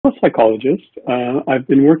I'm a psychologist. I've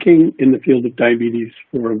been working in the field of diabetes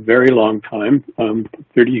for a very long time,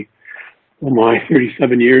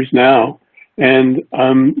 37 years now. And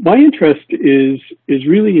my interest is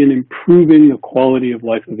really in improving the quality of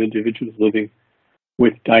life of individuals living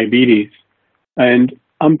with diabetes. And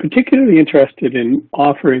I'm particularly interested in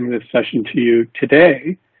offering this session to you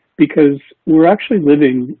today because we're actually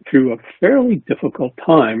living through a fairly difficult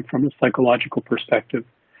time from a psychological perspective.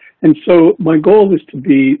 And so my goal is to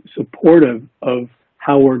be supportive of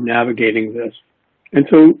how we're navigating this. And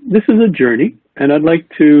so this is a journey, and I'd like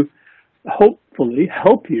to hopefully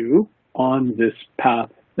help you on this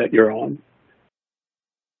path that you're on.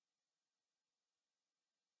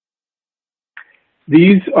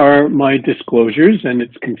 These are my disclosures, and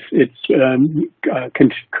it's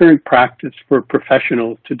current practice for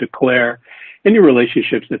professionals to declare any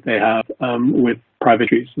relationships that they have with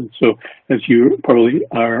private industries. And so, as you probably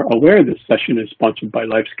are aware, this session is sponsored by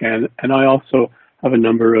LifeScan, and I also have a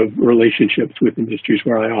number of relationships with industries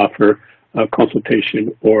where I offer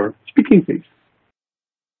consultation or speaking fees.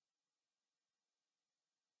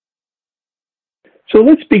 So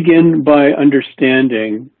let's begin by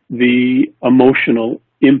understanding the emotional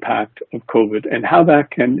impact of COVID and how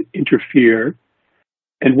that can interfere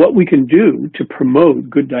and what we can do to promote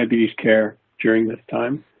good diabetes care during this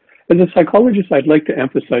time. As a psychologist, I'd like to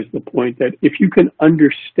emphasize the point that if you can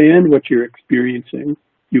understand what you're experiencing,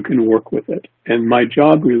 you can work with it. And my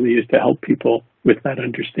job really is to help people with that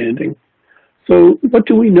understanding. So what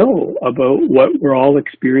do we know about what we're all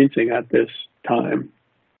experiencing at this time?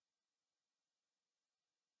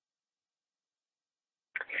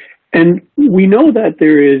 And we know that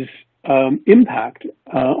there is impact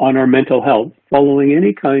on our mental health following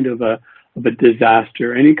any kind of a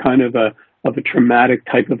disaster, any kind of a traumatic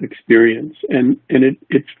type of experience. And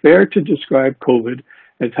it's fair to describe COVID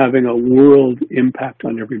as having a world impact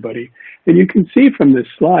on everybody. And you can see from this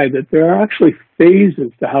slide that there are actually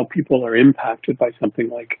phases to how people are impacted by something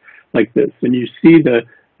like this. And you see the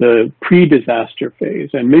pre-disaster phase.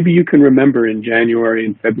 And maybe you can remember in January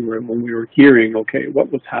and February when we were hearing, okay,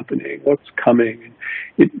 what was happening, what's coming.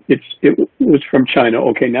 It was from China.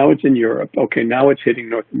 Okay, now it's in Europe. Okay, now it's hitting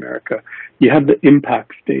North America. You have the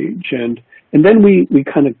impact stage. And then we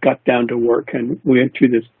kind of got down to work and we went through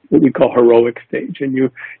this, what we call heroic stage. And you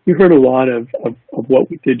heard a lot of what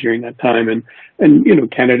we did during that time. And you know,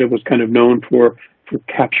 Canada was kind of known for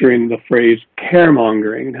capturing the phrase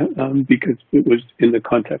caremongering because it was in the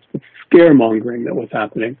context of scaremongering that was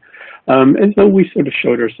happening. And so we sort of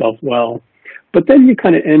showed ourselves well. But then you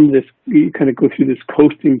kind of you kind of go through this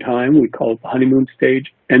coasting time, we call it the honeymoon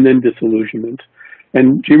stage, and then disillusionment.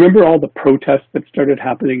 And do you remember all the protests that started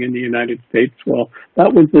happening in the United States? Well,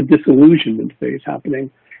 that was the disillusionment phase happening.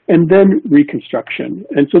 And then reconstruction.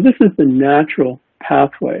 And so this is the natural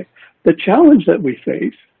pathway. The challenge that we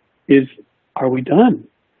face is, are we done?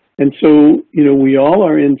 And so, you know, we all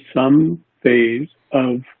are in some phase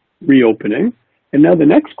of reopening. And now the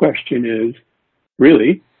next question is,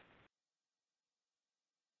 really,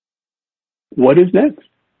 what is next?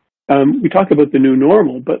 We talk about the new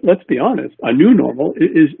normal, but let's be honest, a new normal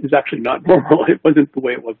is actually not normal. It wasn't the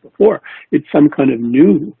way it was before. It's some kind of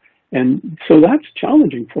new. And so that's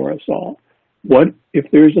challenging for us all. What if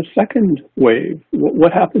there's a second wave?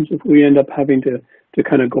 What happens if we end up having to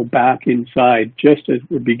kind of go back inside just as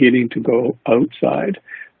we're beginning to go outside?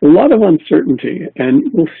 A lot of uncertainty.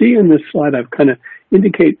 And we'll see in this slide, I've kind of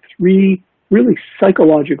indicate three really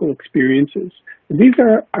psychological experiences. These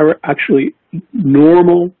are actually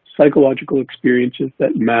normal psychological experiences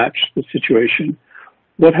that match the situation.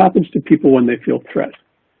 What happens to people when they feel threat?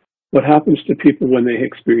 What happens to people when they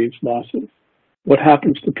experience losses? What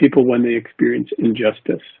happens to people when they experience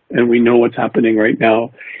injustice? And we know what's happening right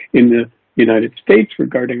now in the United States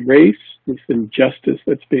regarding race, this injustice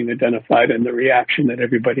that's being identified and the reaction that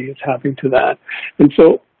everybody is having to that. And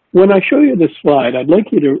so when I show you this slide, I'd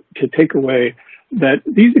like you to take away that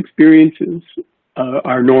these experiences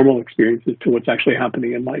are normal experiences to what's actually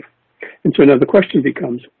happening in life. And so now the question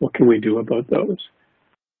becomes, what can we do about those?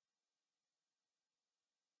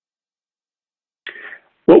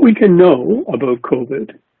 What we can know about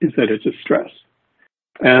COVID is that it's a stress.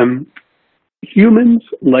 Humans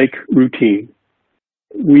like routine.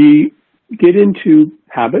 We get into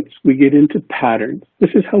habits, we get into patterns.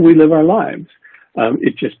 This is how we live our lives.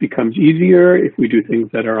 It just becomes easier if we do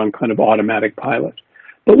things that are on kind of automatic pilot.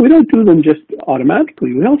 But we don't do them just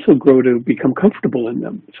automatically. We also grow to become comfortable in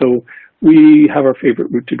them. So we have our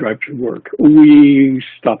favorite route to drive to work. We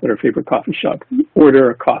stop at our favorite coffee shop,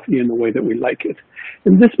 order a coffee in the way that we like it.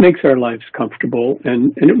 And this makes our lives comfortable,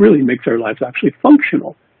 and it really makes our lives actually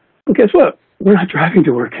functional. But guess what? we're not driving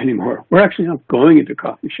to work anymore. We're actually not going into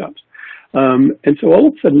coffee shops. And so all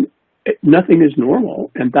of a sudden, nothing is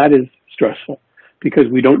normal, and that is stressful because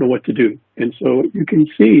we don't know what to do. And so you can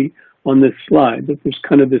see on this slide that there's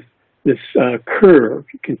kind of this curve.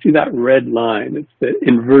 You can see that red line. It's the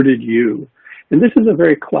inverted U. And this is a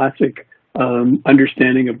very classic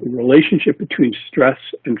understanding of the relationship between stress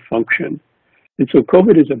and function. And so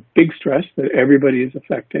COVID is a big stress that everybody is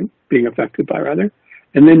being affected by rather.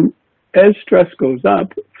 And then as stress goes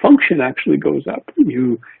up, function actually goes up.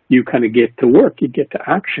 You kind of get to work, you get to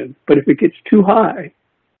action. But if it gets too high,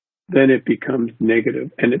 then it becomes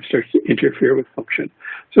negative and it starts to interfere with function.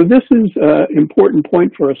 So this is an important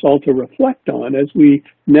point for us all to reflect on as we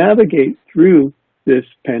navigate through this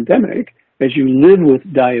pandemic. As you live with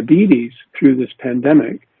diabetes through this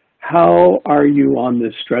pandemic, how are you on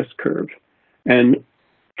this stress curve? And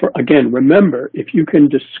again, remember, if you can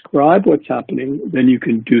describe what's happening, then you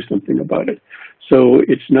can do something about it. So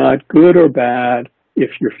it's not good or bad if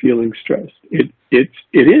you're feeling stressed.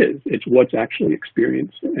 It's what's actually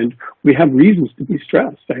experienced. And we have reasons to be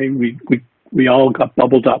stressed. I mean, we all got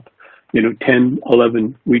bubbled up, 10,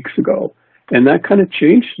 11 weeks ago. And that kind of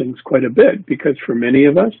changed things quite a bit because for many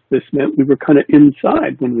of us, this meant we were kind of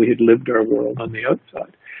inside when we had lived our world on the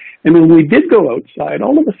outside. And when we did go outside,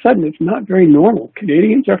 all of a sudden, it's not very normal.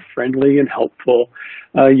 Canadians are friendly and helpful.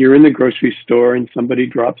 You're in the grocery store and somebody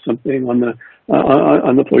drops something on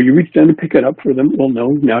the floor. You reach down and pick it up for them. Well, no,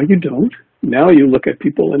 now you don't. Now you look at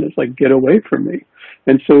people and it's like, get away from me.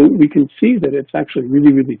 And so we can see that it's actually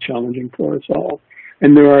really, really challenging for us all.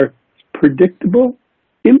 And there are predictable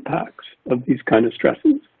impacts of these kind of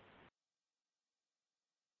stresses.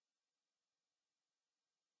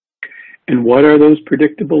 And what are those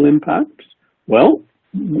predictable impacts? Well,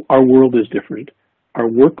 our world is different. Our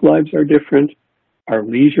work lives are different. Our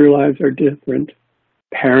leisure lives are different.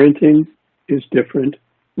 Parenting is different.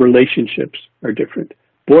 Relationships are different.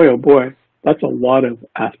 Boy, oh boy, that's a lot of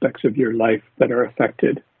aspects of your life that are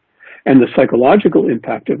affected. And the psychological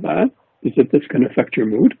impact of that is that this can affect your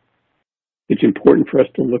mood. It's important for us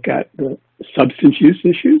to look at the substance use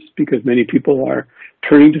issues because many people are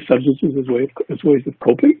turning to substances as ways of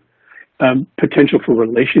coping. Potential for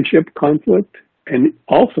relationship conflict, and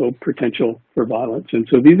also potential for violence. And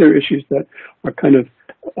so these are issues that are kind of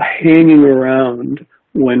hanging around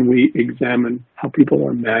when we examine how people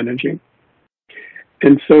are managing.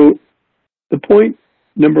 And so the point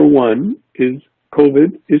number one is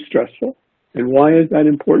COVID is stressful. And why is that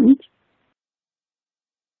important?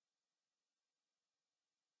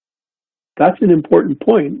 That's an important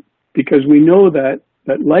point because we know that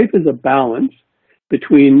life is a balance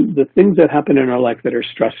between the things that happen in our life that are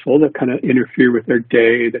stressful, that kind of interfere with our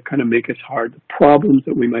day, that kind of make us hard, the problems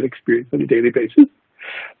that we might experience on a daily basis.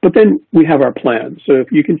 But then we have our plans. So if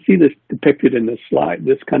you can see this depicted in this slide,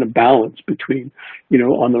 this kind of balance between,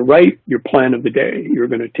 on the right, your plan of the day. You're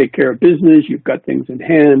going to take care of business, you've got things in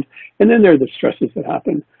hand, and then there are the stresses that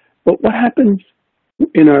happen. But what happens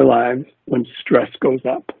in our lives when stress goes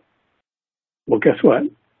up? Well, guess what?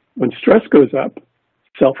 When stress goes up,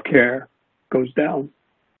 self-care goes down.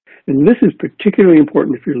 And this is particularly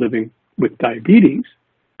important if you're living with diabetes,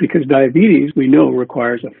 because diabetes, we know,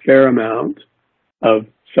 requires a fair amount of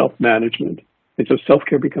self-management. And so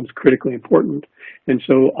self-care becomes critically important. And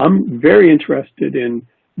so I'm very interested in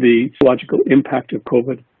the psychological impact of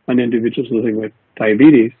COVID on individuals living with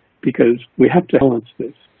diabetes, because we have to balance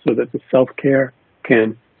this so that the self-care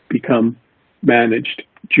can become managed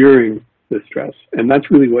during the stress. And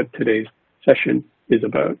that's really what today's session is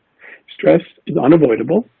about. Stress is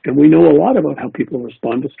unavoidable, and we know a lot about how people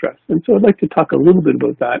respond to stress. And so I'd like to talk a little bit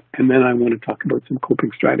about that, and then I want to talk about some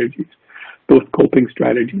coping strategies, both coping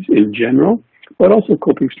strategies in general, but also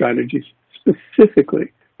coping strategies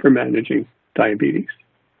specifically for managing diabetes.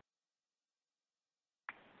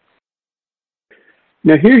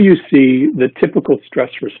 Now here you see the typical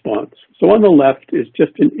stress response. So on the left is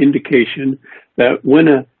just an indication that when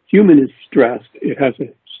a human is stressed, it has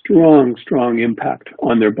a strong impact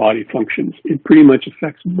on their body functions. It pretty much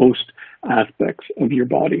affects most aspects of your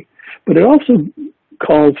body. But it also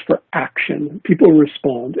calls for action. People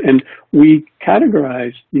respond. And we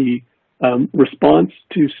categorize the response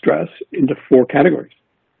to stress into 4 categories.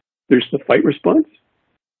 There's the fight response,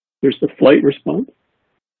 there's the flight response,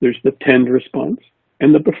 there's the tend response,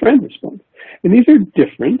 and the befriend response. And these are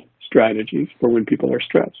different strategies for when people are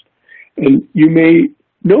stressed. And you may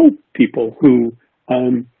know people who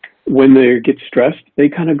when they get stressed, they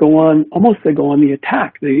kind of go on the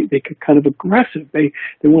attack. They get kind of aggressive. They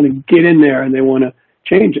want to get in there and they want to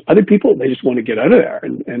change. Other people, they just want to get out of there,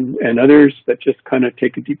 and others that just kind of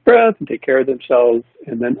take a deep breath and take care of themselves,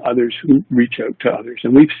 and then others who reach out to others.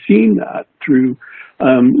 And we've seen that through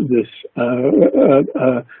this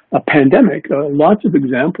a pandemic, lots of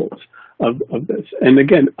examples of this. And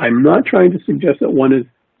again, I'm not trying to suggest that one is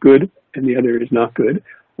good and the other is not good.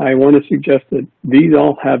 I want to suggest that these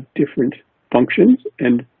all have different functions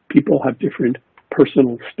and people have different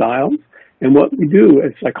personal styles. And what we do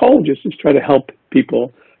as psychologists is try to help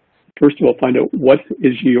people, first of all, find out what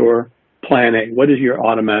is your plan A, what is your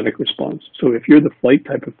automatic response. So if you're the flight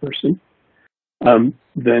type of person,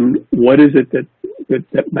 then what is it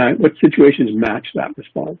what situations match that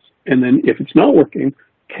response? And then if it's not working,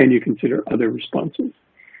 can you consider other responses?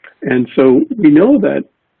 And so we know that.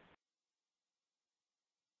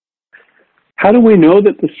 How do we know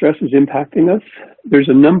that the stress is impacting us? There's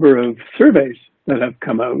a number of surveys that have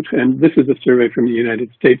come out, and this is a survey from the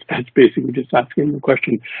United States that's basically just asking the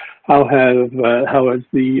question, how has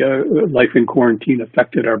the life in quarantine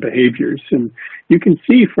affected our behaviors? And you can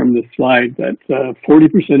see from this slide that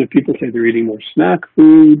 40% of people say they're eating more snack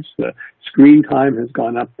foods, screen time has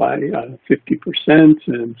gone up by 50%,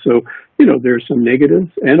 and so, you know, there's some negatives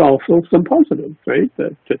and also some positives, right?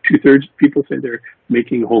 That 2/3 of people say they're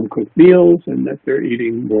making home-cooked meals and that they're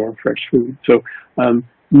eating more fresh food. So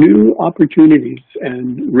new opportunities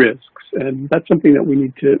and risks, and that's something that we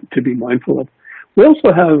need to be mindful of. We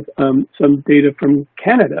also have some data from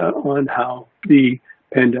Canada on how the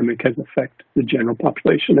pandemic has affected the general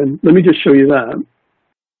population, and let me just show you that.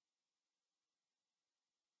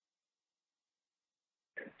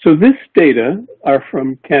 So this data are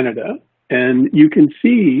from Canada, and you can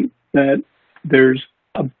see that there's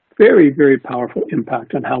a very, very powerful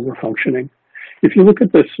impact on how we're functioning. If you look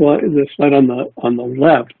at the slide on the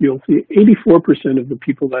left, you'll see 84% of the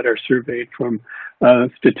people that are surveyed from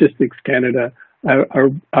Statistics Canada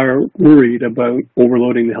are worried about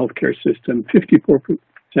overloading the healthcare system.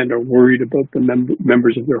 54% are worried about the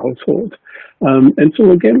members of their household. And so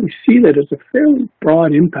again, we see that as a fairly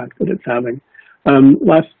broad impact that it's having.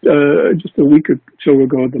 Just a week or so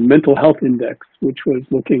ago, the Mental Health Index, which was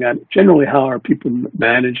looking at generally how are people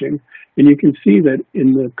managing, and you can see that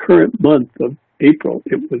in the current month of April,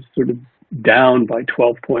 it was sort of down by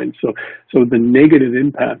 12 points. So the negative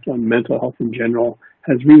impact on mental health in general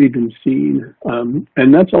has really been seen.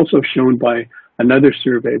 And that's also shown by another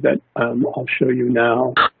survey that I'll show you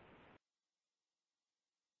now.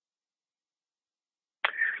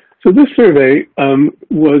 So this survey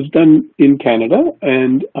was done in Canada,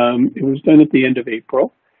 and it was done at the end of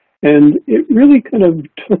April. And it really kind of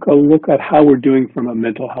took a look at how we're doing from a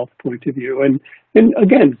mental health point of view. And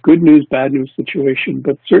again, good news, bad news situation,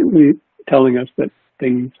 but certainly telling us that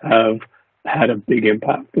things have had a big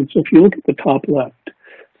impact. And so if you look at the top left,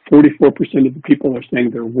 44% of the people are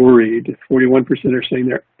saying they're worried, 41% are saying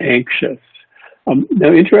they're anxious.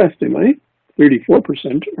 Now, interestingly,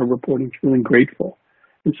 34% are reporting feeling grateful.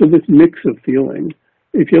 And so this mix of feelings,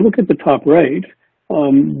 if you look at the top right,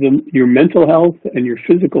 your mental health and your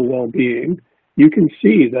physical well-being, you can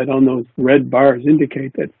see that on those red bars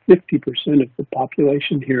indicate that 50% of the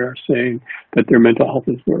population here are saying that their mental health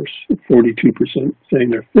is worse, 42% saying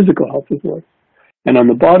their physical health is worse. And on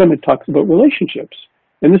the bottom, it talks about relationships.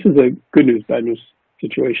 And this is a good news, bad news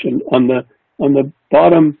situation. On the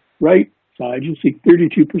bottom right side, you see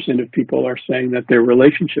 32% of people are saying that their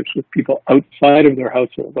relationships with people outside of their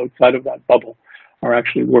household, outside of that bubble, are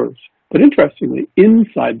actually worse. But interestingly,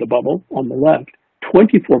 inside the bubble on the left,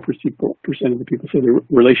 24% of the people say their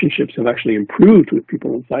relationships have actually improved with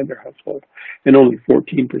people inside their household, and only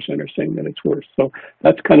 14% are saying that it's worse. So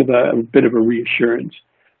that's kind of a bit of a reassurance.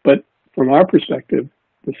 But from our perspective,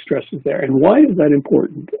 the stress is there. And why is that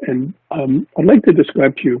important? And I'd like to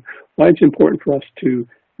describe to you why it's important for us to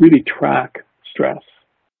really track stress.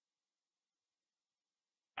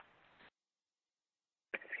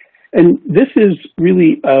 And this is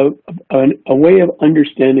really a way of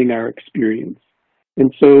understanding our experience.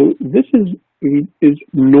 And so this is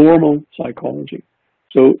normal psychology.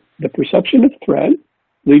 So the perception of threat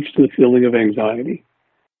leads to the feeling of anxiety.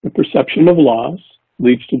 The perception of loss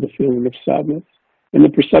leads to the feeling of sadness. And the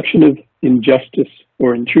perception of injustice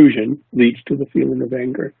or intrusion leads to the feeling of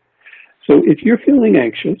anger. So if you're feeling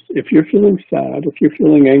anxious, if you're feeling sad, if you're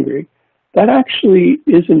feeling angry, that actually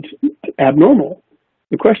isn't abnormal.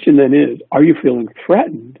 The question then is, are you feeling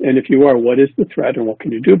threatened? And if you are, what is the threat and what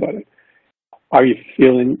can you do about it? Are you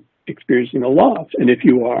experiencing a loss? And if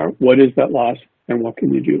you are, what is that loss and what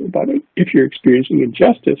can you do about it? If you're experiencing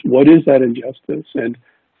injustice, what is that injustice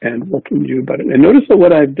and what can you do about it? And notice that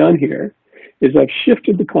what I've done here is I've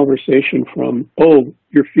shifted the conversation from, oh,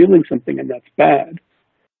 you're feeling something and that's bad,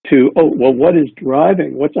 to, oh, well, what is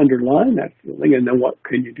driving, what's underlying that feeling, and then what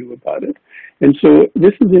can you do about it? And so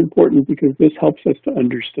this is important because this helps us to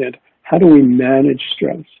understand how do we manage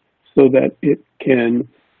stress so that it can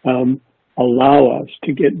allow us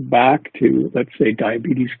to get back to, let's say,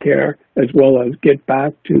 diabetes care, as well as get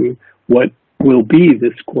back to what will be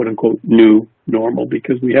this quote-unquote new normal,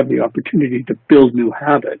 because we have the opportunity to build new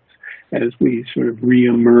habits as we sort of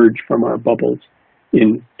re-emerge from our bubbles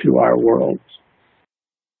into our worlds.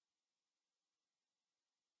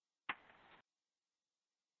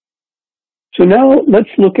 So now let's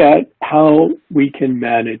look at how we can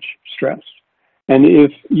manage stress. And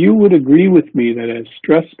if you would agree with me that as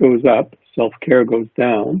stress goes up, self-care goes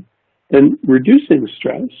down, then reducing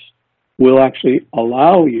stress will actually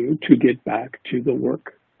allow you to get back to the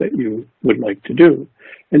work that you would like to do.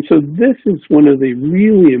 And so this is one of the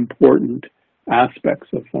really important aspects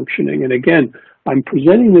of functioning. And again, I'm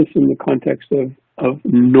presenting this in the context of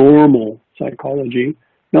normal psychology,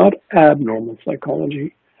 not abnormal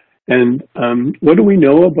psychology. And what do we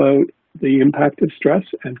know about the impact of stress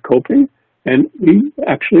and coping? And we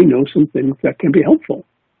actually know some things that can be helpful.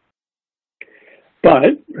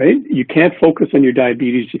 But, right, you can't focus on your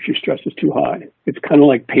diabetes if your stress is too high. It's kind of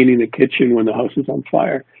like painting the kitchen when the house is on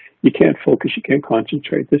fire. You can't focus, you can't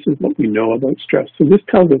concentrate. This is what we know about stress. So this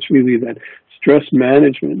tells us really that stress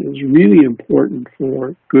management is really important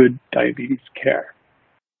for good diabetes care.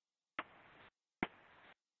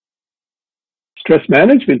 Stress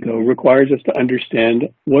management, though, requires us to understand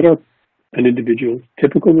what are an individual's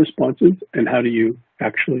typical responses and how do you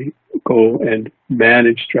actually go and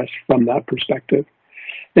manage stress from that perspective.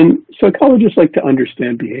 And psychologists like to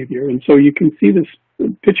understand behavior. And so you can see this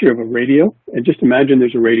picture of a radio, and just imagine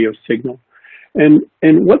there's a radio signal. And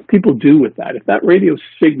what people do with that, if that radio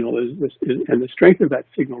signal and the strength of that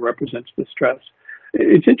signal represents the stress,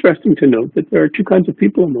 it's interesting to note that there are two kinds of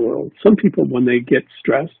people in the world. Some people, when they get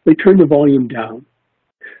stressed, they turn the volume down.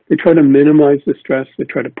 They try to minimize the stress. They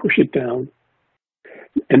try to push it down.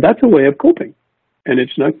 And that's a way of coping. And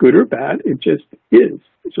it's not good or bad. It just is.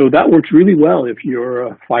 So that works really well if you're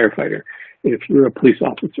a firefighter, if you're a police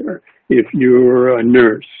officer, if you're a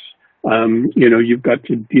nurse. You've got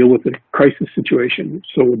to deal with a crisis situation.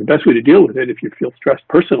 So the best way to deal with it, if you feel stressed,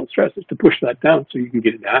 personal stress, is to push that down so you can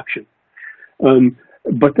get into action.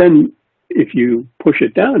 But then if you push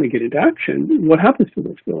it down and get into action, what happens to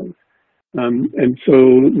those feelings? And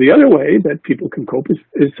so the other way that people can cope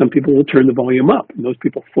is some people will turn the volume up, and those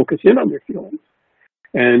people focus in on their feelings.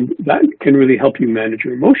 And that can really help you manage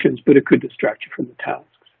your emotions, but it could distract you from the tasks.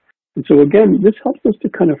 And so again, this helps us to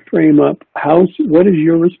kind of frame up what is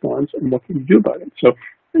your response and what can you do about it. So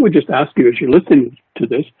I would just ask you, as you're listening to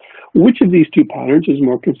this, which of these two patterns is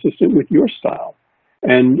more consistent with your style?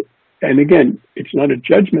 And again, it's not a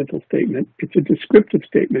judgmental statement, it's a descriptive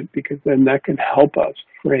statement, because then that can help us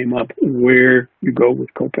frame up where you go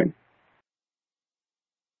with coping.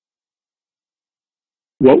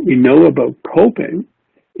 What we know about coping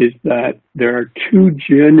is that there are two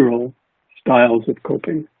general styles of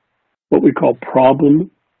coping, what we call problem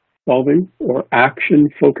solving or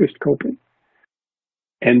action-focused coping,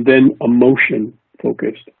 and then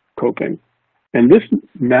emotion-focused coping. And this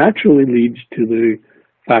naturally leads to the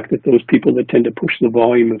fact that those people that tend to push the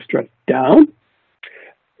volume of stress down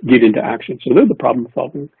get into action. So they're the problem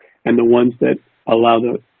solving, and the ones that allow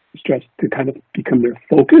the stress to kind of become their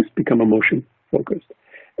focus, become emotion focused.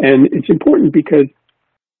 And it's important because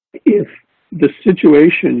if the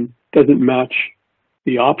situation doesn't match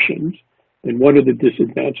the options, then what are the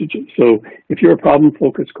disadvantages? So if you're a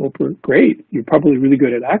problem-focused coper, great, you're probably really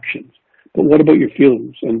good at actions. But what about your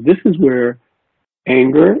feelings? And this is where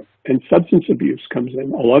anger and substance abuse comes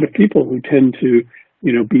in. A lot of people who tend to,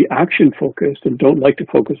 be action-focused and don't like to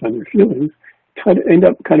focus on their feelings kind of end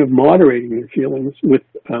up kind of moderating their feelings with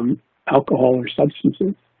alcohol or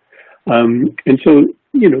substances. And so,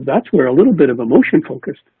 that's where a little bit of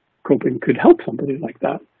emotion-focused coping could help somebody like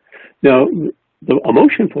that. Now, the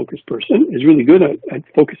emotion-focused person is really good at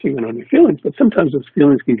focusing on their feelings, but sometimes those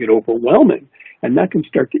feelings can get overwhelming, and that can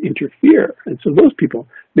start to interfere. And so those people,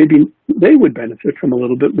 maybe they would benefit from a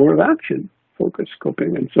little bit more of action-focused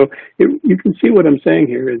coping. And so you can see what I'm saying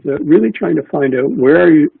here is really trying to find out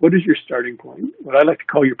what is your starting point, what I like to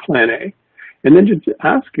call your plan A, and then just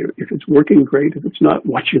ask you if it's working great. If it's not,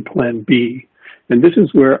 what's your plan B? And this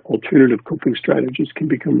is where alternative coping strategies can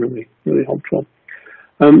become really, really helpful.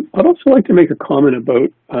 I'd also like to make a comment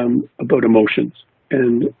about emotions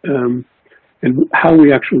and how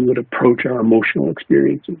we actually would approach our emotional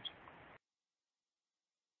experiences.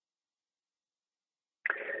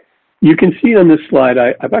 You can see on this slide,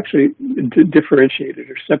 I've actually differentiated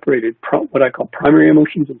or separated what I call primary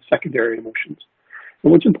emotions and secondary emotions.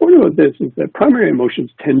 And what's important about this is that primary emotions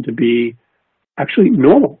tend to be actually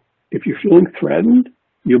normal. If you're feeling threatened,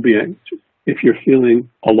 you'll be anxious. If you're feeling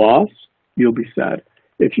a loss, you'll be sad.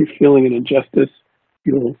 If you're feeling an injustice,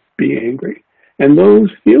 you'll be angry. And those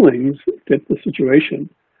feelings fit the situation.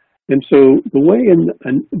 And so the way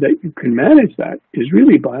that you can manage that is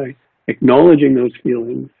really by acknowledging those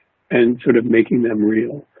feelings and sort of making them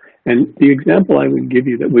real. And the example I would give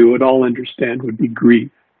you that we would all understand would be grief.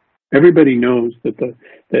 Everybody knows that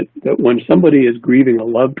that when somebody is grieving a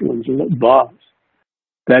loved one's loss,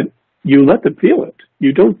 that you let them feel it.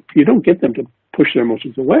 You don't get them to push their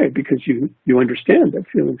emotions away, because you understand that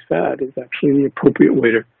feeling sad is actually the appropriate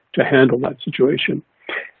way to handle that situation.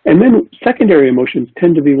 And then secondary emotions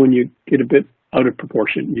tend to be when you get a bit out of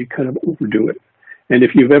proportion. You kind of overdo it. And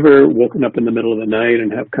if you've ever woken up in the middle of the night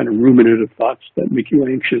and have kind of ruminative thoughts that make you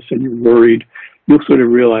anxious and you're worried, you'll sort of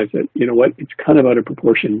realize that, you know what, it's kind of out of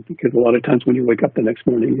proportion, because a lot of times when you wake up the next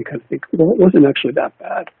morning, you kind of think, well, it wasn't actually that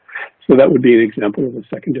bad. So that would be an example of a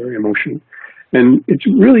secondary emotion. And it's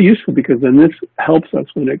really useful, because then this helps us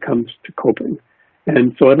when it comes to coping.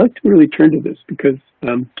 And so I'd like to really turn to this, because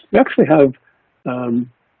we actually have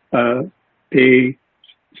a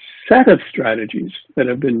set of strategies that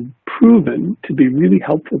have been proven to be really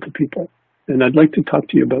helpful to people. And I'd like to talk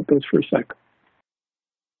to you about those for a sec.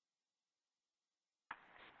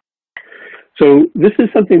 So this is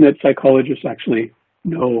something that psychologists actually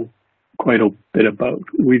know quite a bit about.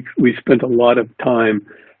 We've spent a lot of time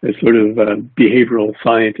as sort of behavioral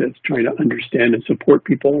scientists trying to understand and support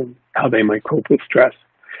people and how they might cope with stress.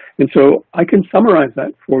 And so I can summarize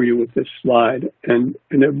that for you with this slide. And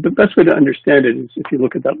the best way to understand it is if you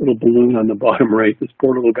look at that little balloon on the bottom right. This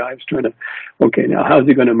poor little guy is trying to, okay, now how's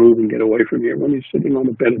he going to move and get away from here when he's sitting on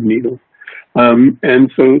a bed of needles?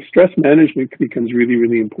 And so stress management becomes really,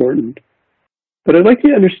 really important. But I'd like you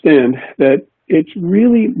to understand that it's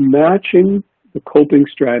really matching the coping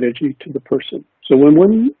strategy to the person. So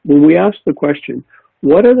when we ask the question,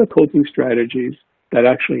 what are the coping strategies that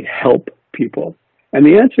actually help people? And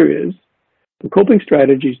the answer is, the coping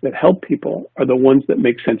strategies that help people are the ones that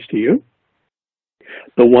make sense to you,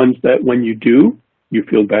 the ones that when you do, you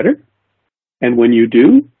feel better, and when you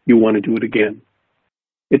do, you want to do it again.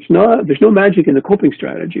 There's no magic in the coping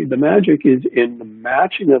strategy. The magic is in the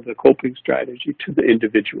matching of the coping strategy to the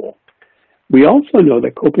individual. We also know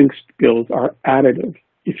that coping skills are additive.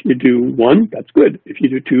 If you do 1, that's good. If you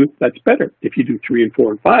do 2, that's better. If you do 3 and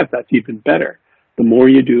 4 and 5, that's even better. The more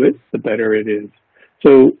you do it, the better it is.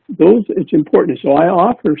 So it's important. So I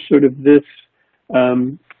offer sort of this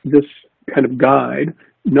kind of guide,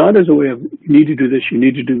 not as a way of, you need to do this, you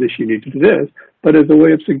need to do this, you need to do this, but as a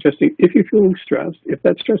way of suggesting, if you're feeling stressed, if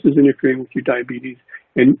that stress is interfering with your diabetes,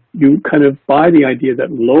 and you kind of buy the idea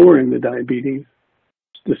that lowering the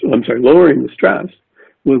stress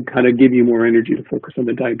will kind of give you more energy to focus on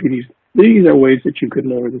the diabetes. These are ways that you could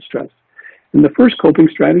lower the stress. And the first coping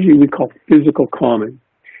strategy we call physical calming.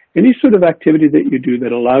 Any sort of activity that you do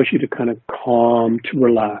that allows you to kind of calm, to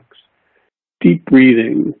relax. Deep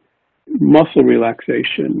breathing, muscle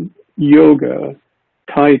relaxation, yoga,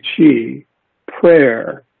 Tai Chi,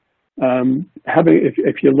 prayer,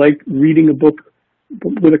 if you like reading a book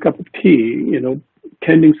with a cup of tea,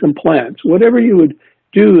 tending some plants, whatever you would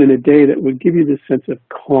do in a day that would give you this sense of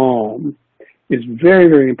calm is very,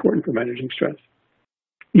 very important for managing stress.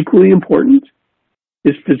 Equally important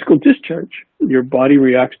is physical discharge. Your body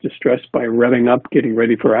reacts to stress by revving up, getting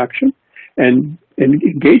ready for action, and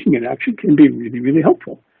engaging in action can be really, really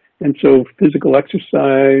helpful. And so physical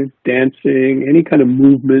exercise, dancing, any kind of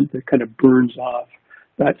movement that kind of burns off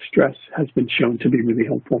that stress has been shown to be really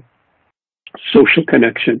helpful. Social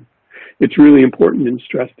connection. It's really important in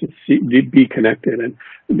stress to be connected. And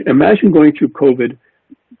imagine going through COVID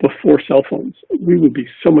before cell phones. We would be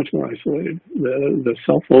so much more isolated. The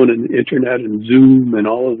cell phone and the internet and Zoom and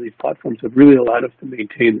all of these platforms have really allowed us to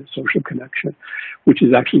maintain the social connection, which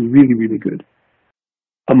is actually really, really good.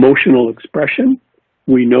 Emotional expression.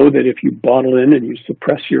 We know that if you bottle in and you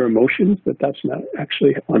suppress your emotions, that's not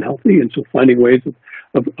actually unhealthy. And so finding ways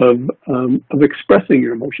of expressing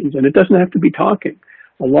your emotions, and it doesn't have to be talking.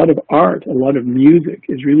 A lot of art, a lot of music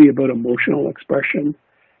is really about emotional expression.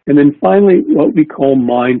 And then finally, what we call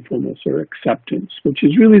mindfulness or acceptance, which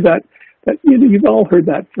is really that you've all heard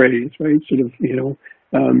that phrase, right? Sort of,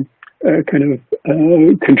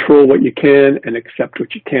 control what you can and accept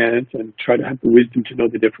what you can't, and try to have the wisdom to know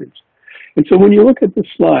the difference. And so when you look at the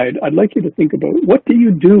slide, I'd like you to think about, what do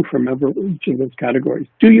you do from each of those categories?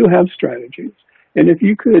 Do you have strategies? And if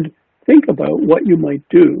you could think about what you might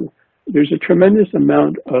do there's a tremendous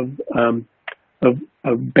amount of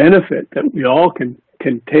benefit that we all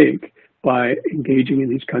can take by engaging in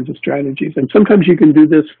these kinds of strategies. And sometimes you can do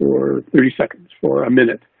this for 30 seconds, for a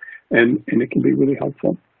minute, and it can be really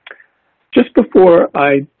helpful. Just before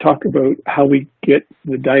I talk about how we get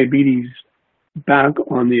the diabetes back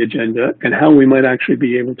on the agenda and how we might actually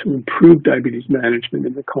be able to improve diabetes management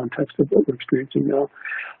in the context of what we're experiencing now,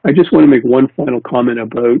 I just want to make one final comment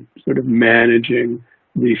about sort of managing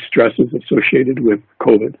the stresses associated with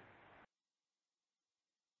COVID.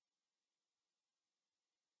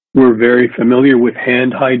 We're very familiar with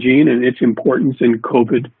hand hygiene and its importance in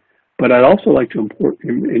COVID, but I'd also like to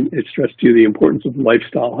stress to you the importance of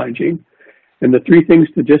lifestyle hygiene. And the three things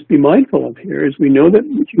to just be mindful of here is we know that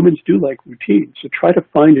humans do like routine, so try to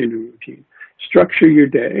find a new routine. Structure your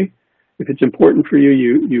day. If it's important for you,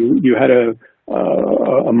 you had a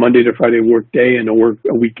Monday to Friday work day and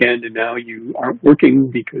a weekend, and now you aren't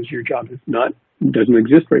working because your job doesn't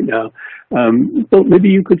exist right now. So maybe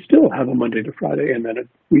you could still have a Monday to Friday and then a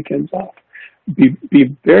weekends off.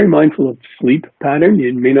 Be very mindful of sleep pattern.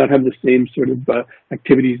 You may not have the same sort of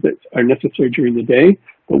activities that are necessary during the day,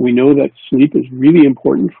 but we know that sleep is really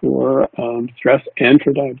important for stress and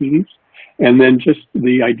for diabetes. And then just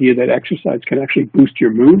the idea that exercise can actually boost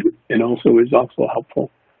your mood and also is also helpful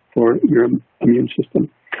for your immune system.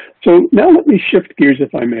 So now let me shift gears,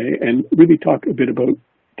 if I may, and really talk a bit about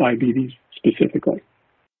diabetes specifically.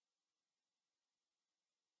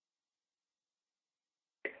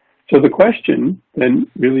 So the question then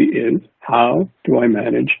really is, how do I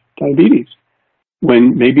manage diabetes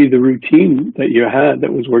when maybe the routine that you had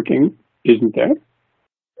that was working isn't there?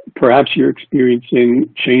 Perhaps you're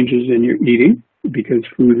experiencing changes in your eating because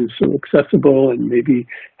food is so accessible and maybe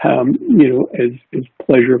is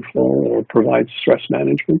pleasurable or provides stress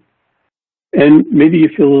management. And maybe you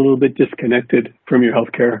feel a little bit disconnected from your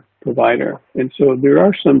healthcare provider. And so there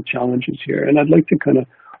are some challenges here, and I'd like to kind of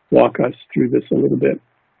walk us through this a little bit.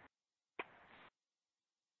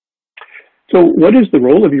 So what is the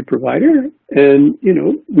role of your provider? And,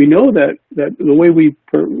 we know that the way we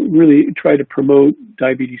really try to promote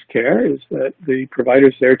diabetes care is that the provider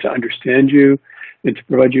is there to understand you and to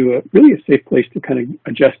provide you really a safe place to kind of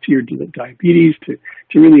adjust to your diabetes, to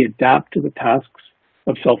really adapt to the tasks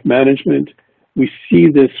of self-management. We see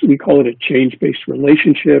this, we call it a change-based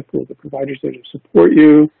relationship where the provider is there to support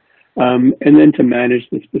you. And then to manage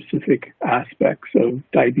the specific aspects of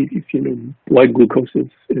diabetes. Blood glucose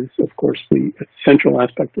is of course the central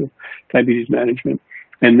aspect of diabetes management,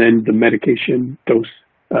 and then the medication dose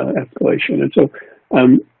escalation. And so,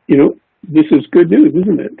 this is good news,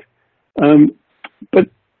 isn't it? But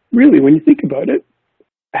really, when you think about it,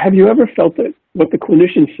 have you ever felt that what the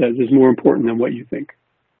clinician says is more important than what you think?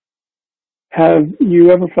 Have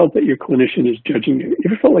you ever felt that your clinician is judging you? You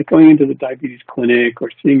ever felt like going into the diabetes clinic or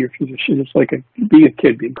seeing your physician is like being a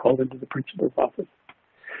kid being called into the principal's office?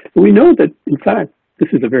 But we know that, in fact, this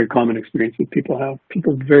is a very common experience that people have.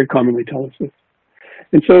 People very commonly tell us this.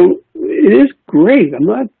 And so it is great. I'm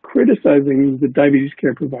not criticizing the diabetes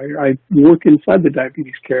care provider. I work inside the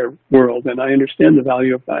diabetes care world, and I understand the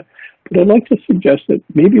value of that. But I'd like to suggest that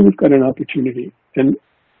maybe we've got an opportunity. And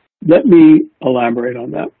let me elaborate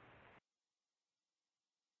on that.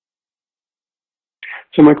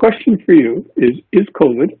 So my question for you is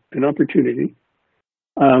COVID an opportunity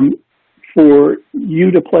for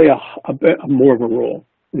you to play a bit more of a role?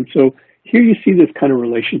 And so here you see this kind of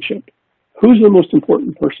relationship. Who's the most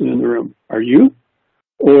important person in the room? Are you,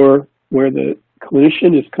 or where the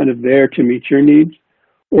clinician is kind of there to meet your needs?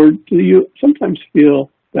 Or do you sometimes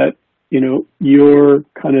feel that, you're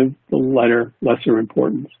kind of the lesser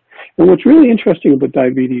importance? And what's really interesting about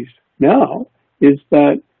diabetes now is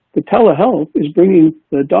that the telehealth is bringing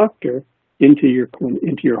the doctor into your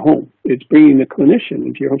home. It's bringing the clinician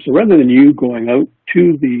into your home. So rather than you going out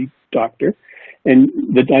to the doctor and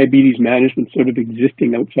the diabetes management sort of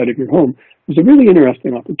existing outside of your home, there's a really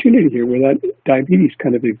interesting opportunity here where that diabetes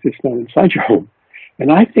kind of exists now inside your home.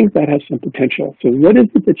 And I think that has some potential. So what is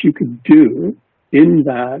it that you could do in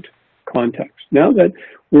that context? Now that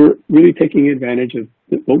we're really taking advantage of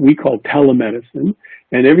what we call telemedicine,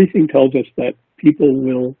 and everything tells us that people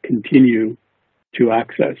will continue to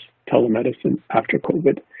access telemedicine after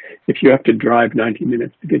COVID. If you have to drive 90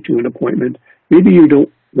 minutes to get to an appointment, maybe you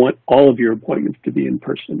don't want all of your appointments to be in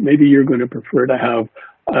person. Maybe you're going to prefer to have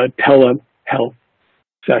a telehealth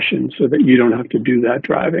session so that you don't have to do that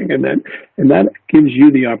driving. And that gives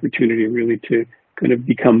you the opportunity really to kind of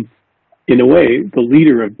become, in a way, the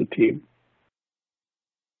leader of the team.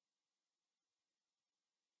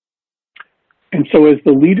 And so as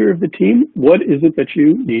the leader of the team, what is it that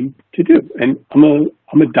you need to do? And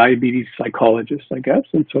I'm a diabetes psychologist, I guess,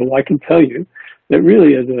 and so I can tell you that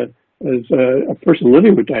really as a person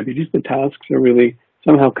living with diabetes, the tasks are really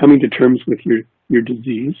somehow coming to terms with your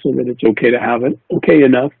disease so that it's okay to have it, okay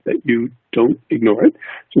enough that you don't ignore it.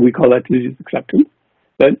 So we call that disease acceptance.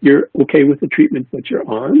 That you're okay with the treatments that you're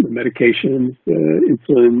on, the medications, the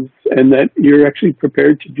insulins, and that you're actually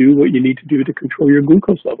prepared to do what you need to do to control your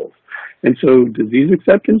glucose levels. And so disease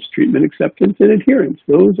acceptance, treatment acceptance, and adherence,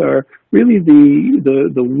 those are really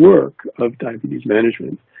the work of diabetes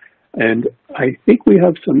management. And I think we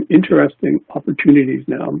have some interesting opportunities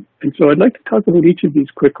now. And so I'd like to talk about each of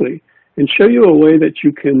these quickly and show you a way that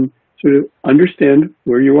you can sort of understand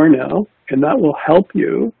where you are now, and that will help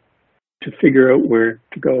you to figure out where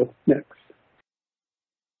to go next.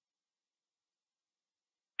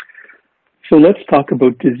 So let's talk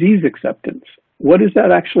about disease acceptance. What does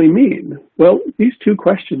that actually mean? Well, these two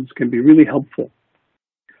questions can be really helpful.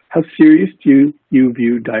 How serious do you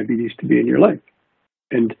view diabetes to be in your life?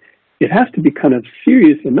 And it has to be kind of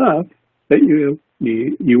serious enough that you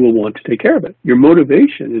will want to take care of it. Your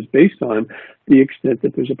motivation is based on the extent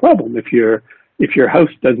that there's a problem. If your house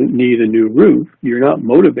doesn't need a new roof, you're not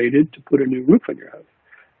motivated to put a new roof on your house.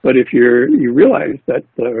 But if you realize that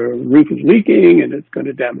the roof is leaking and it's going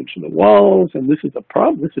to damage the walls and this is a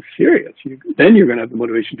problem, this is serious, then you're going to have the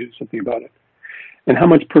motivation to do something about it. And how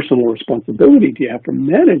much personal responsibility do you have for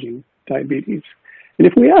managing diabetes? And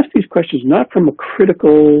if we ask these questions not from a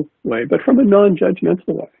critical way, but from a non-judgmental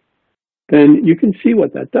way, then you can see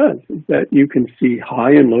what that does, is that you can see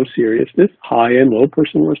high and low seriousness, high and low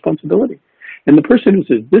personal responsibility. And the person who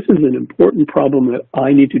says, this is an important problem that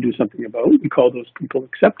I need to do something about, we call those people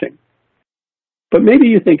accepting. But maybe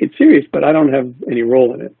you think it's serious, but I don't have any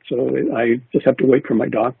role in it, so I just have to wait for my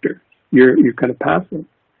doctor. You're kind of passive.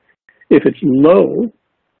 If it's low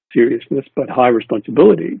seriousness but high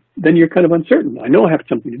responsibility, then you're kind of uncertain. I know I have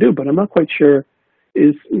something to do, but I'm not quite sure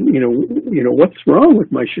what's wrong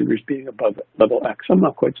with my sugars being above level X. I'm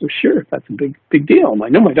not quite so sure if that's a big deal. I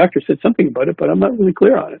know my doctor said something about it, but I'm not really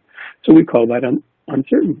clear on it. So we call that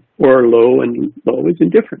uncertain, or low, and low is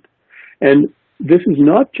indifferent. And this is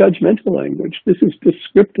not judgmental language. This is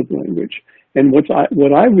descriptive language. And what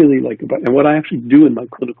I really like about, and what I actually do in my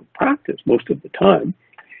clinical practice most of the time,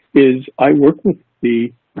 is I work with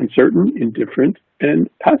the uncertain, indifferent, and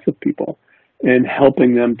passive people, and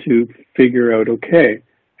helping them to figure out, okay,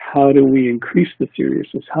 how do we increase the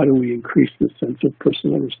seriousness? How do we increase the sense of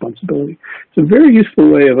personal responsibility? It's a very useful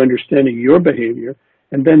way of understanding your behavior,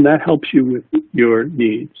 and then that helps you with your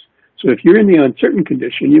needs. So if you're in the uncertain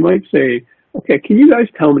condition, you might say, okay, can you guys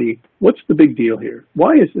tell me, what's the big deal here?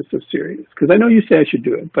 Why is this so serious? Because I know you say I should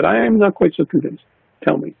do it, but I am not quite so convinced.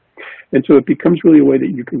 Tell me. And so it becomes really a way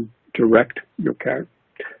that you can direct your care.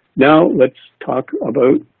 Now let's talk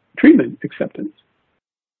about treatment acceptance.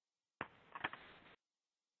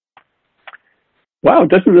 Wow,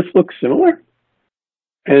 doesn't this look similar?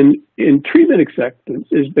 And in treatment acceptance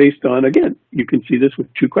is based on, again, you can see this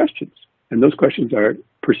with two questions. And those questions are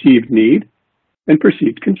perceived need and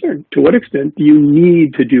perceived concern. To what extent do you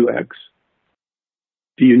need to do X?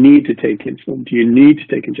 Do you need to take insulin? Do you need to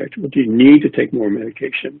take injectable? Do you need to take more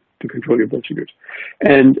medication to control your blood sugars?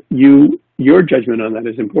 And your judgment on that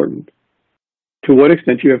is important. To what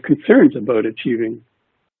extent do you have concerns about achieving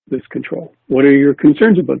this control? What are your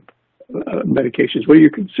concerns about medications? What are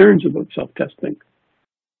your concerns about self-testing?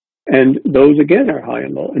 And those, again, are high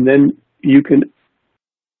and low. And then you can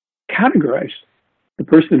categorize the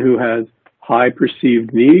person who has high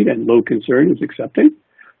perceived need and low concern is accepting.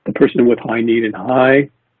 The person with high need and high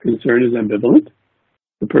concern is ambivalent.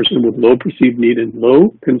 The person with low perceived need and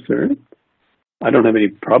low concern, I don't have any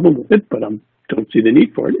problem with it, but I don't see the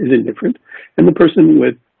need for it, is indifferent. And the person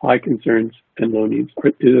with high concerns and low needs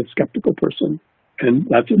is a skeptical person. And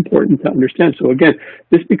that's important to understand. So again,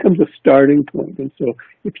 this becomes a starting point. And so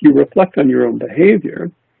if you reflect on your own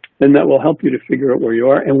behavior, then that will help you to figure out where you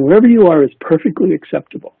are. And wherever you are is perfectly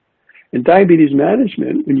acceptable. And diabetes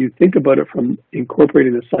management, when you think about it from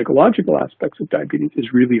incorporating the psychological aspects of diabetes,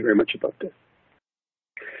 is really very much about this.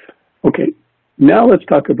 Okay, now let's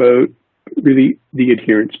talk about really the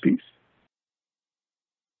adherence piece.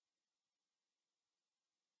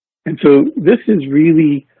 And so this is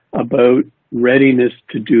really about readiness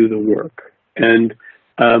to do the work. And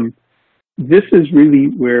this is really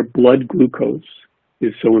where blood glucose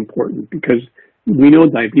is so important, because we know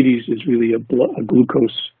diabetes is really a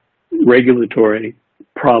glucose regulatory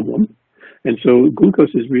problem. And so glucose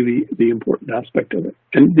is really the important aspect of it.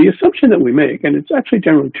 And the assumption that we make, and it's actually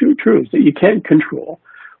generally true, is that you can't control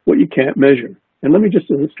what you can't measure. And let me just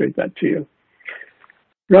illustrate that to you.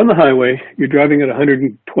 You're on the highway, you're driving at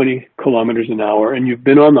 120 kilometers an hour, and you've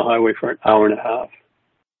been on the highway for an hour and a half.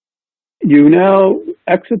 You now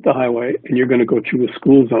exit the highway, and you're going to go through a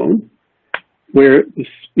school zone where the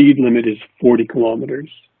speed limit is 40 kilometers.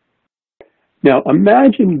 Now,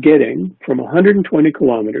 imagine getting from 120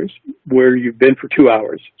 kilometers, where you've been for 2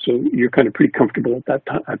 hours, so you're kind of pretty comfortable at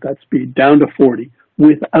that speed, down to 40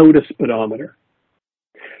 without a speedometer.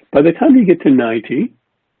 By the time you get to 90,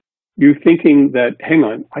 you're thinking that, hang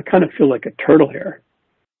on, I kind of feel like a turtle here.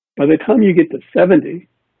 By the time you get to 70,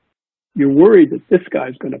 you're worried that this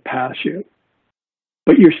guy's going to pass you.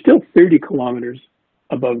 But you're still 30 kilometers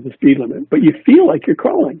above the speed limit, but you feel like you're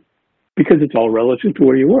crawling because it's all relative to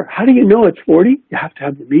where you were. How do you know it's 40? You have to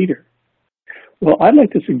have the meter. Well, I'd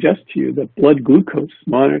like to suggest to you that blood glucose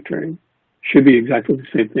monitoring should be exactly the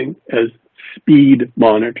same thing as speed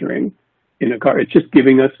monitoring in a car. It's just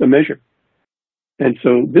giving us a measure. And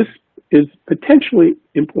so this is potentially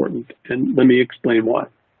important, and let me explain why.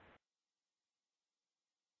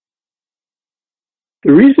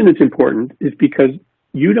 The reason it's important is because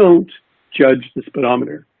you don't judge the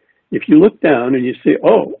speedometer. If you look down and you say,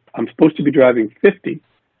 oh, I'm supposed to be driving 50,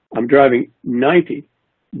 I'm driving 90,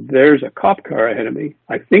 there's a cop car ahead of me,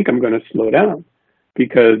 I think I'm going to slow down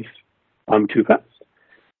because I'm too fast.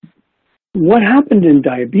 What happened in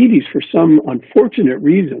diabetes for some unfortunate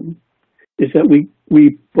reason is that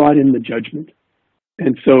we brought in the judgment.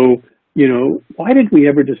 And so, you know, why did we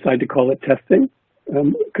ever decide to call it testing?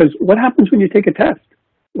 Because what happens when you take a test?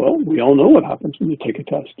 Well, we all know what happens when you take a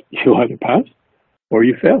test. You either pass or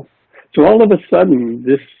you fail. So all of a sudden,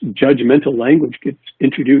 this judgmental language gets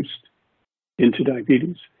introduced into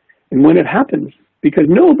diabetes. And when it happens, because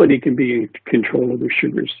nobody can be in control of their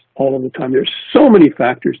sugars all of the time, there's so many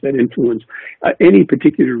factors that influence any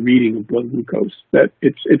particular reading of blood glucose that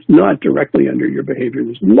it's not directly under your behavior.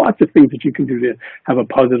 There's lots of things that you can do to have a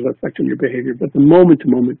positive effect on your behavior, but the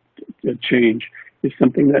moment-to-moment change is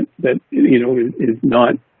something that you know is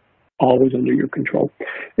not always under your control.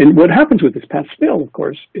 And what happens with this pass-fail, of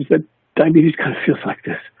course, is that diabetes kind of feels like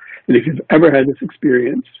this. And if you've ever had this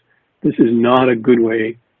experience, this is not a good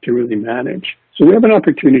way to really manage. So we have an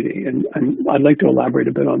opportunity, and I'd like to elaborate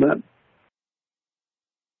a bit on that.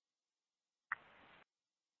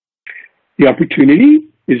 The opportunity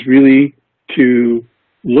is really to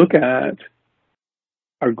look at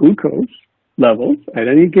our glucose levels at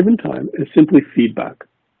any given time as simply feedback.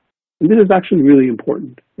 And this is actually really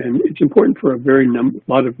important, and it's important for a very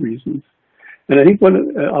lot of reasons. And I think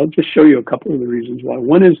I'll just show you a couple of the reasons why.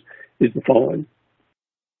 One is the following.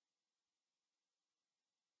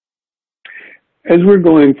 As we're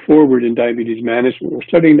going forward in diabetes management, we're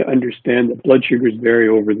starting to understand that blood sugars vary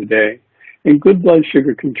over the day. And good blood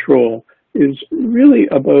sugar control is really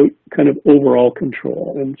about kind of overall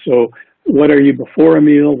control. And so what are you before a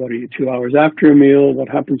meal? What are you 2 hours after a meal? What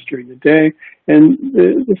happens during the day? And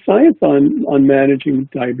the science on managing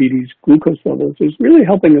diabetes glucose levels is really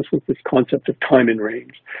helping us with this concept of time and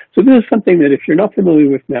range. So this is something that if you're not familiar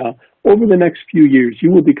with now, over the next few years, you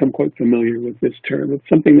will become quite familiar with this term. It's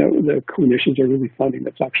something that the clinicians are really finding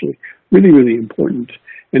that's actually really, really important.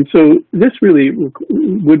 And so this really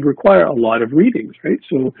would require a lot of readings, right?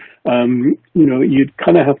 So, you know, you'd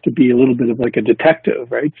kind of have to be a little bit of like a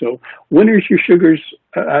detective, right? So when are your sugars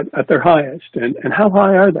at their highest, and how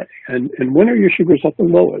high are they? And when are your sugars at the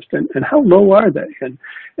lowest, and how low are they?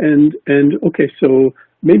 And okay, so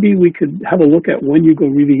maybe we could have a look at when you go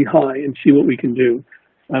really high and see what we can do.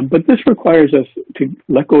 But this requires us to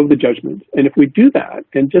let go of the judgment. And if we do that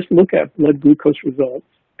and just look at blood glucose results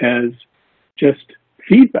as just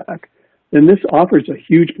feedback, then this offers a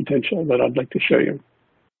huge potential that I'd like to show you.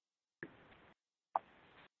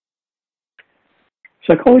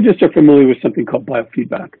 Psychologists are familiar with something called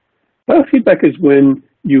biofeedback. Biofeedback is when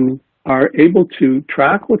you are able to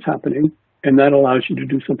track what's happening, and that allows you to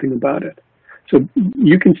do something about it. So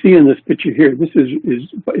you can see in this picture here, this is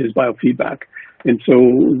biofeedback. And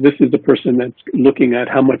so this is the person that's looking at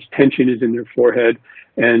how much tension is in their forehead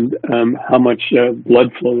and how much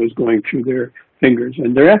blood flow is going through their fingers.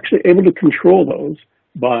 And they're actually able to control those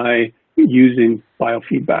by using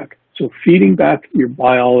biofeedback. So feeding back your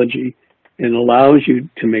biology and allows you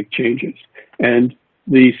to make changes. And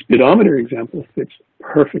the speedometer example fits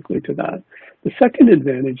perfectly to that. The second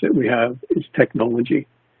advantage that we have is technology.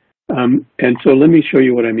 And so let me show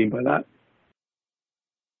you what I mean by that.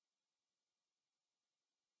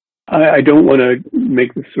 I don't want to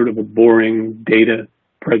make this sort of a boring data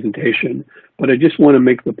presentation, but I just want to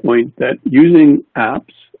make the point that using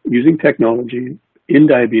apps, using technology in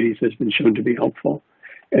diabetes has been shown to be helpful.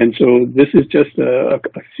 And so this is just a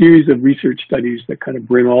series of research studies that kind of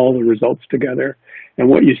bring all the results together. And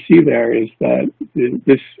what you see there is that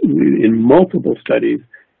this, in multiple studies,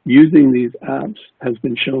 using these apps has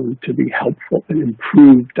been shown to be helpful and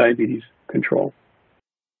improve diabetes control.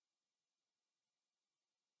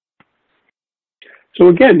 So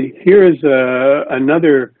again, here is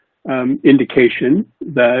another indication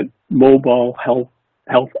that mobile health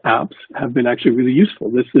apps have been actually really useful.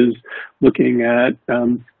 This is looking at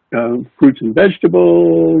fruits and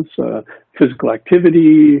vegetables, physical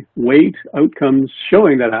activity, weight outcomes,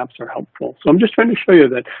 showing that apps are helpful. So I'm just trying to show you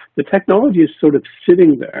that the technology is sort of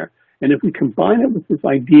sitting there. And if we combine it with this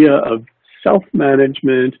idea of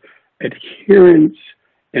self-management, adherence,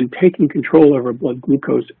 and taking control over blood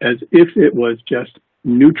glucose as if it was just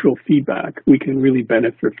neutral feedback, we can really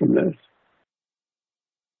benefit from this.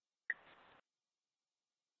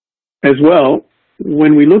 As well,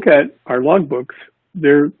 when we look at our logbooks,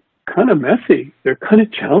 they're kind of messy. They're kind of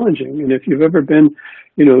challenging. And if you've ever been,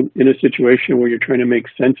 in a situation where you're trying to make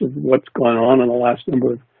sense of what's gone on in the last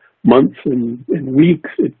number of months and weeks,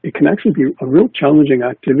 it can actually be a real challenging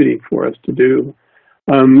activity for us to do.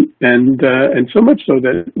 And so much so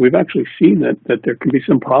that we've actually seen that there can be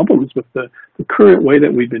some problems with the current way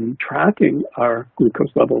that we've been tracking our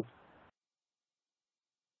glucose levels.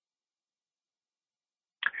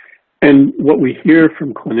 And what we hear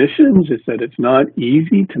from clinicians is that it's not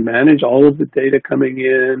easy to manage all of the data coming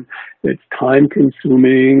in. It's time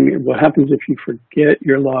consuming. What happens if you forget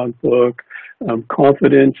your logbook?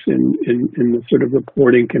 Confidence in the sort of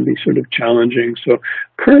reporting can be sort of challenging. So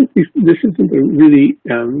currently, this isn't a really,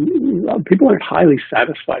 people aren't highly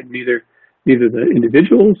satisfied, neither the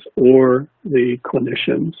individuals or the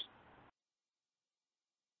clinicians.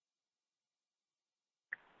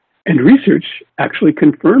 And research actually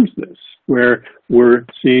confirms this, where we're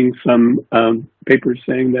seeing some papers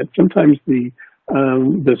saying that sometimes the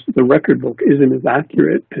record book isn't as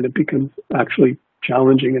accurate, and it becomes actually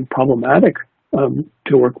challenging and problematic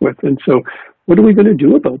to work with. And so what are we going to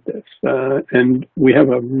do about this? And we have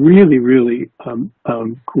a really, really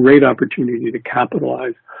great opportunity to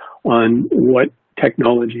capitalize on what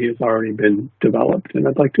technology has already been developed. And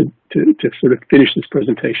I'd like to sort of finish this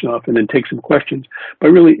presentation off and then take some questions by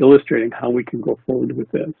really illustrating how we can go forward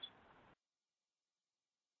with this.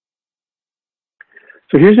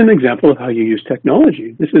 So here's an example of how you use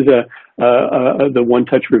technology. This is the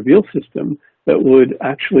one-touch reveal system that would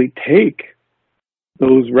actually take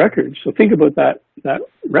those records. So think about that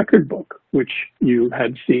record book which you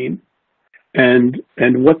had seen, and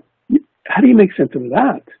how do you make sense of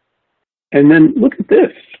that? And then look at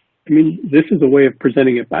this. I mean, this is a way of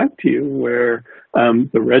presenting it back to you where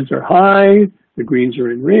the reds are high, the greens are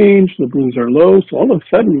in range, the blues are low. So all of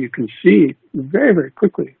a sudden you can see very, very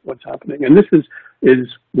quickly what's happening. And this is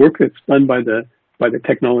work that's done by the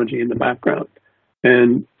technology in the background.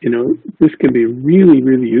 And, this can be really,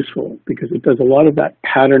 really useful because it does a lot of that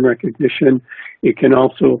pattern recognition. It can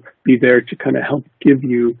also be there to kind of help give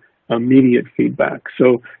you immediate feedback.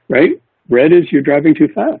 So, right, red is you're driving too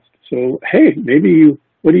fast. So, hey, maybe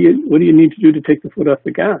what do you need to do to take the foot off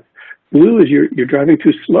the gas? Blue is you're driving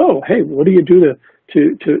too slow. Hey, what do you do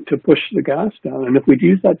to push the gas down? And if we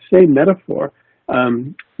use that same metaphor,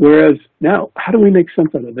 whereas now, how do we make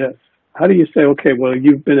sense out of this? How do you say, okay, well,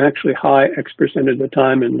 you've been actually high X% of the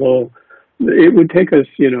time and low? It would take us,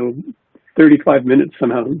 35 minutes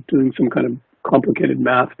somehow doing some kind of complicated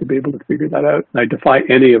math to be able to figure that out. I defy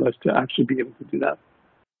any of us to actually be able to do that.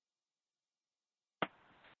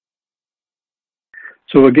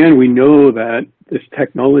 So again, we know that this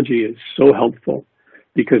technology is so helpful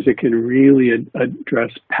because it can really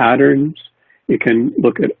address patterns. It can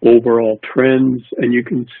look at overall trends, and you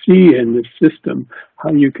can see in the system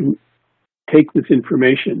how you can take this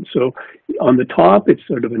information. So on the top, it's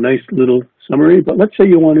sort of a nice little summary, but let's say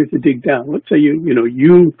you wanted to dig down. Let's say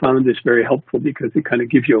you found this very helpful because it kind of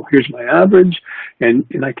gives you, here's my average, and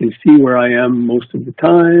I can see where I am most of the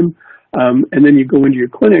time. And then you go into your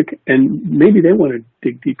clinic and maybe they want to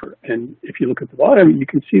dig deeper. And if you look at the bottom, you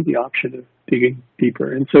can see the option of digging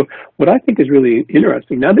deeper. And so what I think is really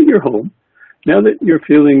interesting, now that you're home, now that you're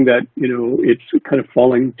feeling that, it's kind of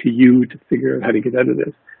falling to you to figure out how to get out of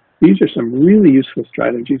this, these are some really useful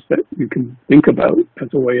strategies that you can think about as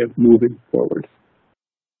a way of moving forward.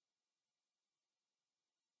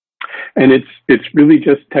 And it's really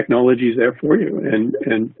just technology is there for you. And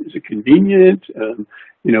is it convenient?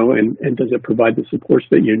 And does it provide the supports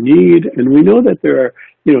that you need? And we know that there are,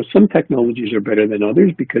 some technologies are better than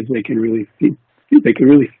others because they can really feed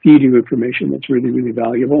you information that's really, really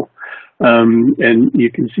valuable. And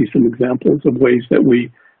you can see some examples of ways that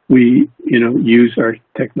we use our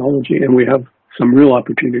technology, and we have some real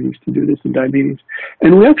opportunities to do this in diabetes.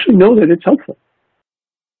 And we actually know that it's helpful.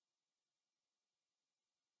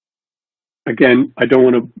 again, I don't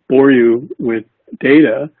want to bore you with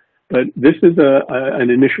data, but this is an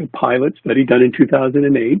initial pilot study done in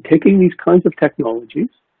 2008, taking these kinds of technologies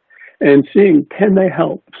and seeing, can they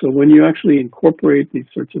help? So when you actually incorporate these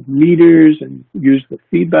sorts of meters and use the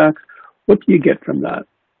feedbacks, what do you get from that?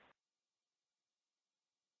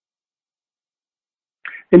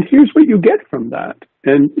 And here's what you get from that.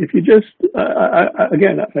 And if you just,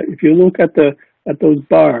 again, if you look at those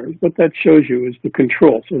bars, what that shows you is the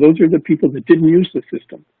control. So those are the people that didn't use the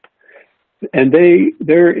system. And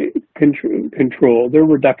their control, their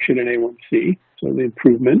reduction in A1C, so the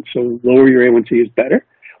improvement, so lower your A1C is better,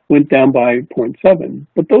 went down by 0.7.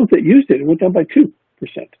 But those that used it went down by 2%.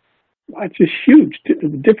 That's just huge. The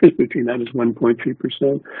difference between that is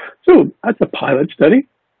 1.3%. So that's a pilot study.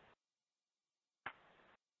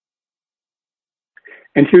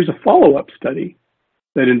 And here's a follow-up study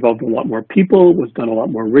that involved a lot more people, was done a lot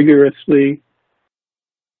more rigorously.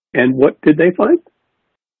 And what did they find?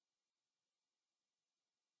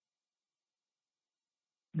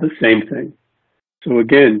 The same thing. So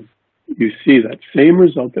again, you see that same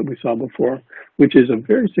result that we saw before, which is a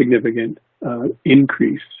very significant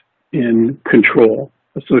increase in control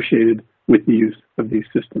associated with the use of these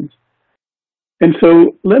systems. And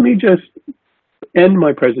so let me just end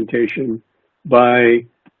my presentation by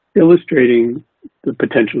illustrating the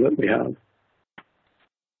potential that we have.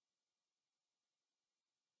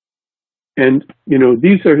 And, you know,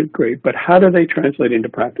 these are great, but how do they translate into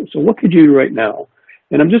practice? So what could you do right now?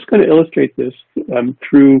 And I'm just going to illustrate this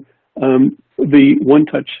through the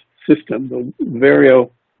one-touch system. The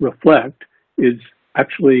Vario Reflect is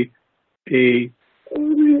actually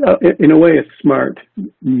in a way, a smart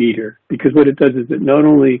meter, because what it does is it not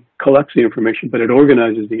only collects the information, but it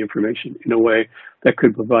organizes the information in a way that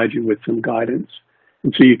could provide you with some guidance.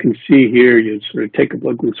 And so you can see here, you sort of take a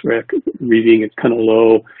blood glucose reading, it's kind of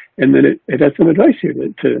low, and then it has some advice here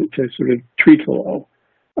to sort of treat the low.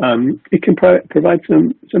 It can provide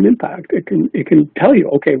some impact. It can tell you,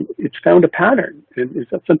 okay, it's found a pattern, and is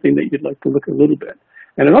that something that you'd like to look a little bit?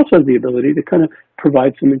 And it also has the ability to kind of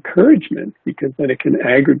provide some encouragement, because then it can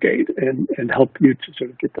aggregate and help you to sort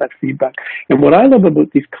of get that feedback. And what I love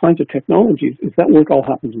about these kinds of technologies is that work all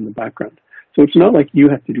happens in the background. So it's not like you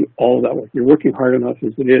have to do all that work. You're working hard enough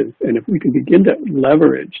as it is. And if we can begin to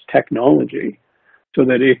leverage technology so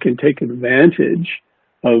that it can take advantage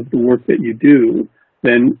of the work that you do,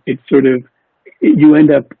 then it's sort of, you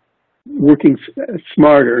end up working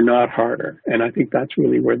smarter, not harder. And I think that's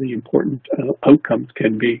really where the important outcomes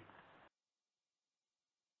can be.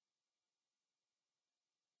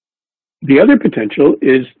 The other potential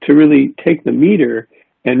is to really take the meter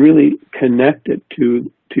and really connect it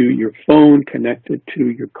to your phone, connect it to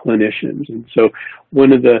your clinicians. And so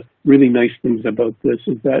one of the really nice things about this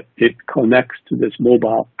is that it connects to this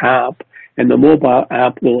mobile app, and the mobile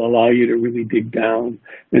app will allow you to really dig down.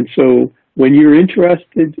 And so when you're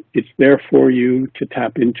interested, it's there for you to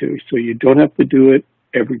tap into. So you don't have to do it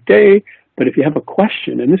every day, but if you have a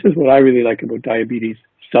question, and this is what I really like about diabetes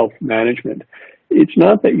self-management, it's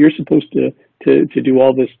not that you're supposed to do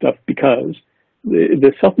all this stuff, because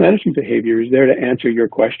the self-management behavior is there to answer your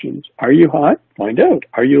questions. Are you high? Find out.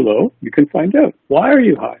 Are you low? You can find out. Why are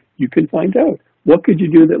you high? You can find out. What could you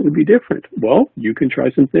do that would be different? Well, you can try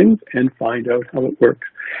some things and find out how it works.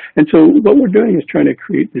 And so what we're doing is trying to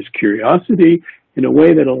create this curiosity in a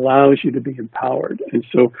way that allows you to be empowered. And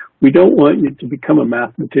so we don't want you to become a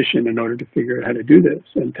mathematician in order to figure out how to do this,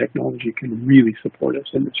 and technology can really support us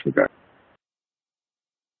in this regard.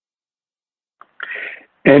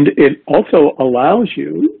 And it also allows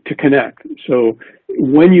you to connect. So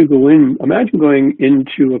when you go in, imagine going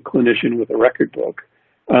into a clinician with a record book,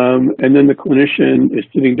 and then the clinician is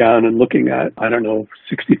sitting down and looking at, I don't know,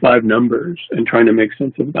 65 numbers and trying to make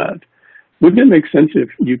sense of that. Wouldn't it make sense if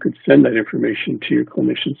you could send that information to your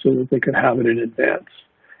clinician so that they could have it in advance?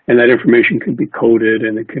 And that information could be coded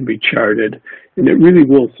and it can be charted, and it really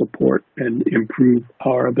will support and improve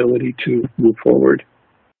our ability to move forward.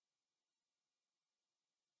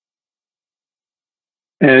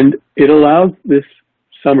 And it allows this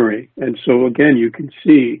summary. And so again, you can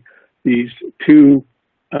see these two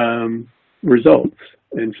results.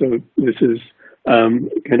 And so this is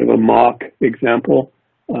kind of a mock example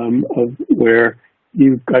of where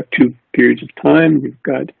you've got 2 periods of time, you've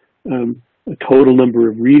got a total number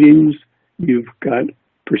of readings, you've got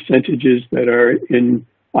percentages that are in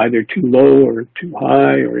either too low or too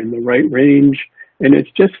high or in the right range. And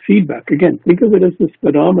it's just feedback. Again, think of it as the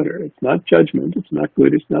speedometer. It's not judgment. It's not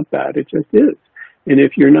good. It's not bad. It just is. And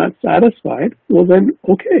if you're not satisfied, well then,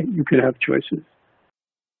 okay, you can have choices.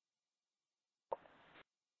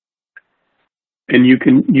 and you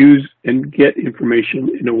can use and get information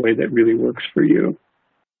in a way that really works for you.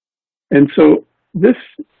 And so this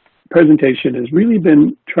presentation has really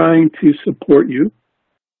been trying to support you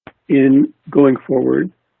in going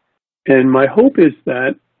forward. And my hope is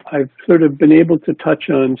that I've sort of been able to touch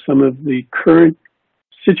on some of the current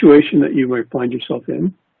situation that you might find yourself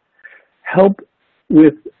in, help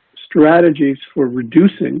with strategies for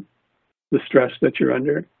reducing the stress that you're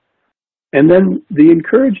under. And then the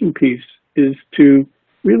encouraging piece is to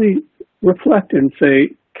really reflect and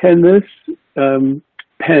say, can this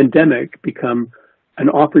pandemic become an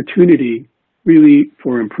opportunity really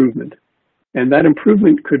for improvement? And that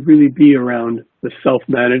improvement could really be around the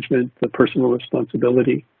self-management, the personal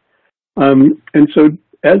responsibility. And so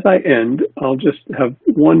as I end, I'll just have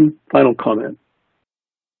one final comment.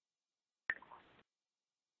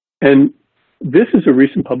 And this is a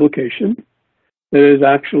recent publication that has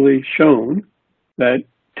actually shown that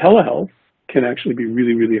telehealth can actually be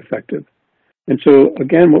really, really effective. And so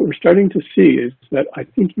again, what we're starting to see is that I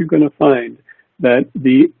think you're going to find that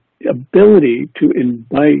the ability to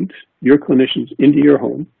invite your clinicians into your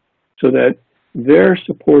home so that they're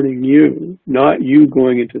supporting you, not you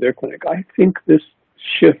going into their clinic. I think this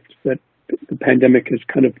shift that the pandemic has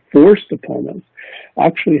kind of forced upon us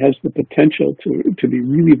actually has the potential to be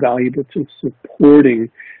really valuable to supporting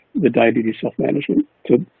the diabetes self-management.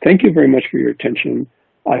 So thank you very much for your attention.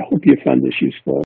 I hope you found this useful.